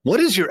What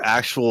is your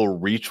actual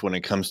reach when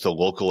it comes to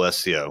local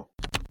SEO?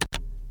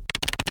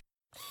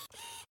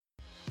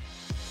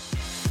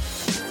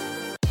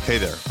 Hey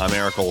there, I'm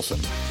Eric Olson.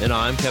 And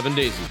I'm Kevin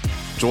Daisy.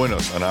 Join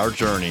us on our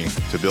journey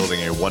to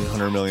building a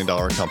 $100 million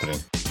company.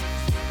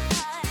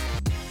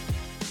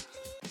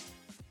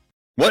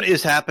 What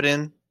is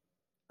happening?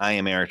 I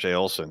am Eric J.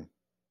 Olson.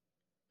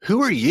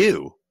 Who are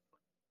you?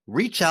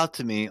 Reach out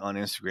to me on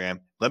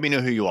Instagram. Let me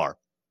know who you are.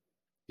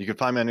 You can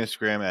find me on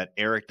Instagram at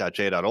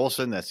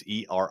eric.j.olson. That's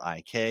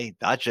ERIK.J.OLSON.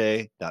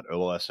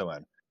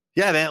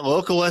 Yeah, man,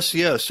 local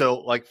SEO. So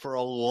like for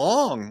a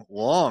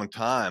long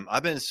time,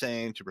 I've been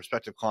saying to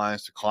prospective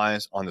clients, to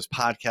clients on this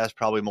podcast,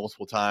 probably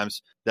multiple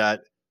times,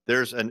 that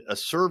there's a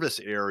service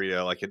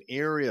area, like an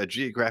area, a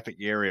geographic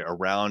area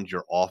around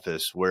your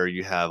office where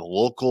you have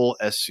local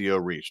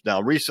SEO reach.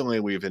 Now, recently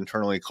we've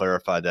internally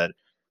clarified that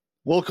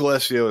local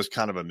SEO is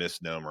kind of a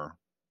misnomer.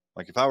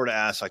 Like if I were to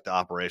ask like the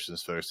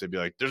operations folks, they'd be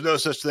like, there's no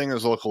such thing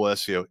as local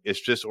SEO. It's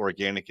just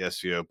organic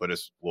SEO, but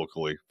it's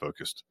locally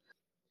focused.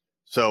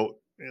 So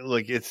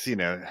like it's,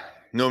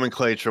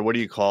 nomenclature. What do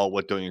you call it?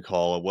 What don't you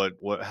call it?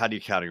 What, how do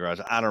you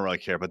categorize it? I don't really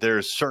care, but there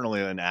is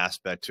certainly an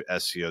aspect to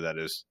SEO that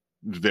is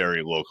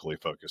very locally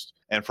focused.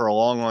 And for a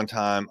long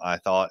time, I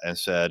thought and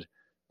said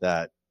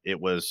that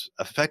it was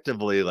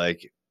effectively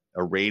like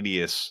a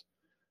radius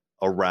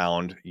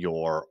around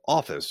your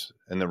office.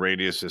 And the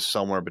radius is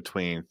somewhere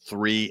between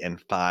 3 and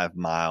 5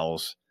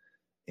 miles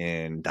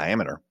in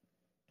diameter.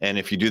 And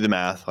if you do the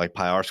math, like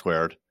pi r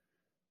squared,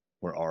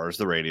 where r is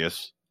the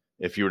radius,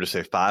 if you were to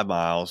say 5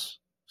 miles,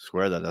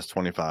 square that, that's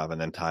 25, and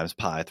then times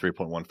pi,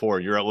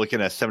 3.14, you're looking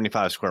at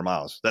 75 square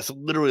miles. That's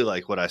literally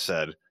like what I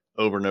said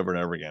over and over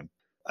and over again.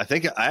 I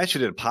think I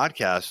actually did a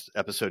podcast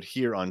episode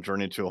here on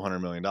Journey to $100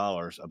 million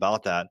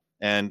about that.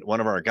 And one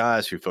of our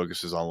guys who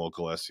focuses on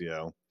local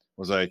SEO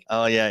was like,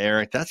 oh yeah,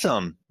 Eric, that's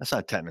not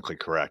technically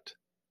correct.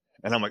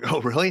 And I'm like,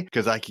 oh, really?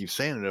 Because I keep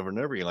saying it over and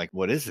over again. Like,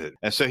 what is it?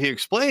 And so he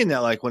explained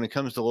that like when it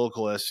comes to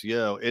local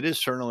SEO, it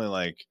is certainly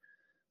like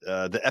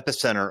the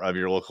epicenter of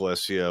your local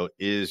SEO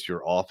is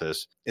your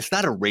office. It's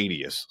not a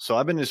radius. So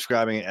I've been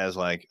describing it as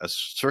like a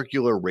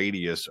circular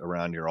radius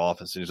around your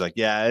office. And he's like,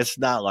 yeah, it's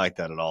not like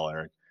that at all,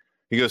 Eric.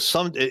 He goes,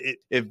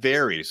 it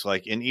varies.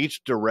 Like in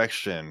each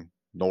direction,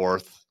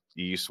 north,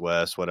 east,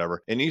 west,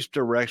 whatever, in each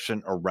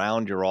direction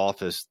around your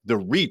office, the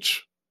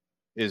reach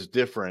is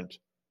different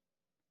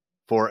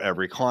for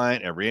every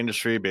client, every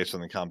industry, based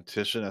on the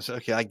competition. I said,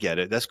 okay, I get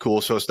it. That's cool.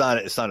 So it's not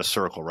a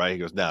circle, right? He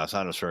goes, no, it's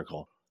not a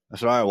circle. I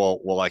said, all right,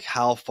 well, like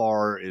how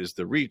far is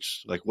the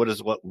reach? Like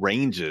what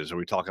ranges? Are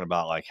we talking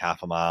about like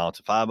half a mile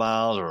to 5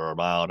 miles or a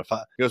mile to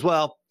 5? He goes,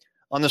 well,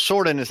 on the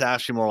short end, it's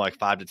actually more like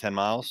 5 to 10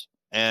 miles.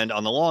 And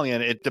on the long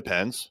end, it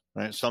depends,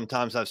 right?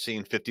 Sometimes I've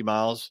seen 50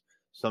 miles.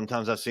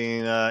 Sometimes I've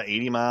seen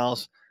 80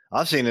 miles.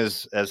 I've seen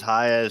as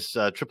high as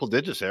triple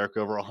digits, Eric,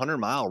 over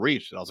 100-mile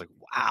reach. And I was like,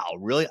 wow,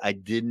 really? I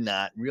did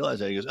not realize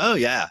that. He goes, oh,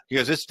 yeah. He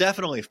goes, it's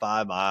definitely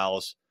 5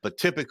 miles. But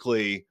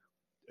typically,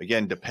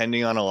 again,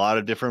 depending on a lot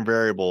of different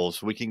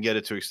variables, we can get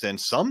it to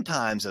extend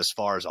sometimes as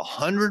far as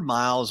 100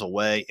 miles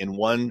away in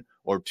one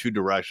or two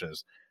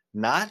directions.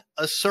 Not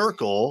a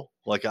circle,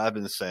 like I've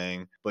been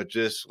saying, but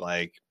just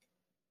like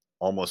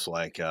almost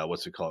like,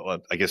 what's it called? Well,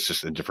 I guess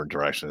just in different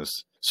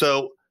directions.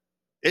 So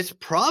it's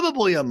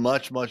probably a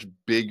much, much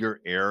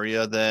bigger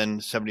area than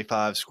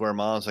 75 square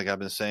miles, like I've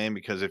been saying,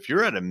 because if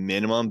you're at a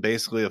minimum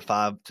basically of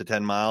 5 to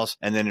 10 miles,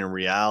 and then in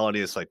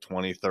reality, it's like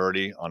 20,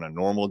 30 on a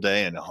normal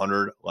day and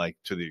 100 like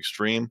to the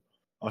extreme,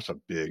 that's a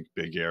big,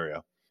 big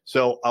area.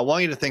 So I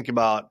want you to think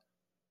about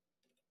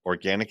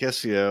organic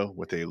SEO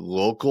with a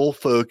local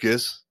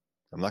focus.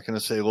 I'm not going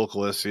to say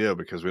local SEO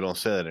because we don't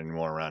say it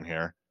anymore around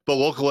here. But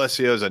local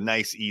SEO is a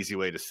nice, easy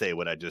way to say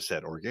what I just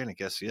said, organic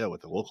SEO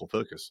with a local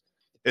focus.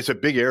 It's a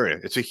big area.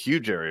 It's a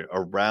huge area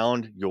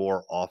around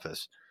your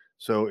office.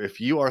 So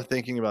if you are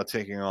thinking about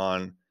taking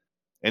on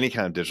any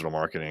kind of digital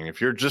marketing,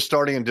 if you're just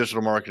starting in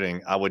digital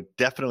marketing, I would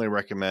definitely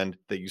recommend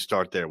that you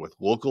start there with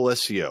local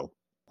SEO.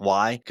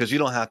 Why? Because you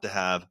don't have to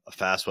have a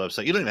fast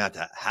website. You don't even have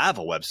to have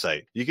a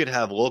website. You could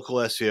have local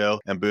SEO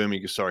and boom, you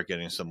can start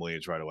getting some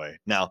leads right away.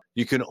 Now,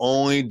 you can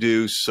only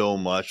do so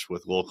much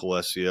with local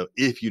SEO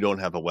if you don't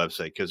have a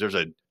website because there's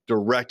a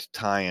direct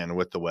tie-in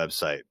with the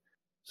website.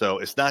 So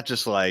it's not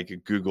just like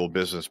Google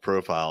business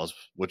profiles,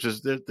 which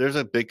is there's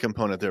a big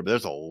component there, but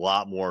there's a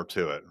lot more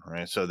to it,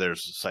 right? So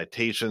there's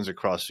citations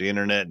across the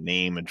internet,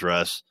 name,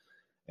 address,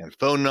 and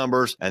phone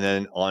numbers. And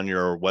then on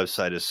your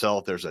website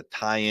itself, there's a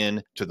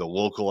tie-in to the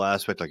local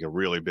aspect, like a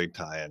really big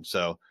tie-in.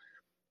 So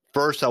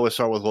first, I would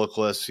start with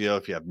local SEO.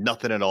 If you have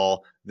nothing at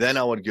all, then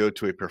I would go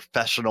to a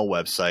professional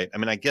website. I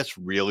mean, I guess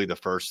really the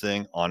first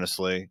thing,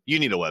 honestly, you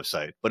need a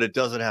website, but it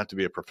doesn't have to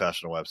be a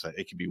professional website.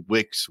 It could be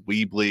Wix,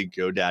 Weebly,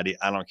 GoDaddy.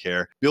 I don't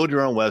care. Build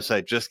your own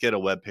website. Just get a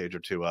web page or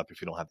two up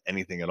if you don't have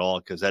anything at all,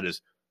 because that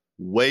is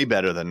way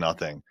better than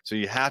nothing. So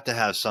you have to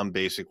have some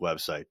basic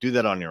website. Do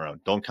that on your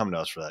own. Don't come to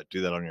us for that. Do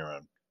that on your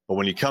own. But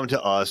when you come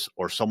to us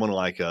or someone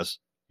like us,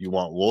 you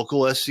want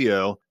local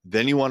SEO,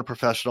 then you want a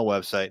professional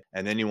website,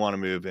 and then you want to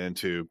move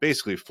into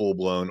basically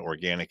full-blown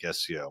organic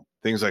SEO.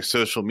 Things like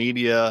social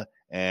media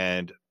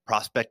and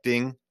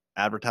prospecting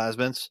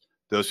advertisements,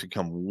 those could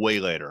come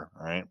way later.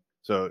 All right.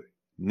 So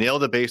nail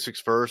the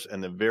basics first.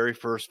 And the very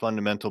first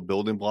fundamental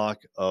building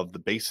block of the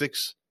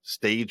basics,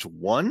 stage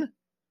one,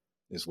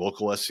 is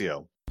local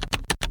SEO.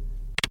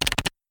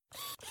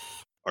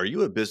 Are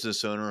you a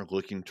business owner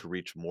looking to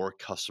reach more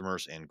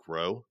customers and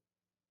grow?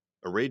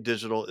 Array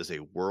Digital is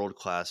a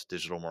world-class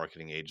digital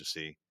marketing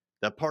agency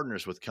that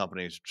partners with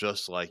companies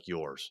just like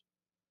yours.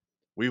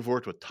 We've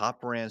worked with top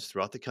brands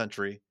throughout the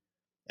country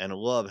and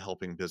love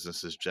helping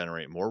businesses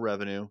generate more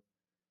revenue,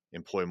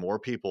 employ more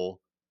people,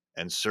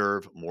 and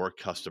serve more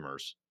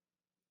customers.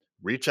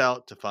 Reach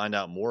out to find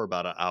out more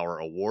about our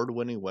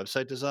award-winning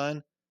website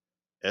design,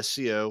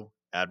 SEO,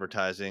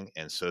 advertising,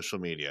 and social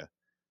media.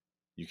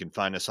 You can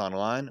find us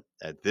online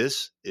at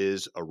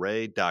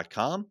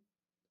thisisarray.com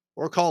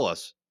or call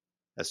us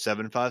at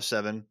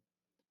 757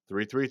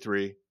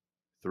 333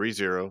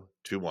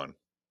 3021.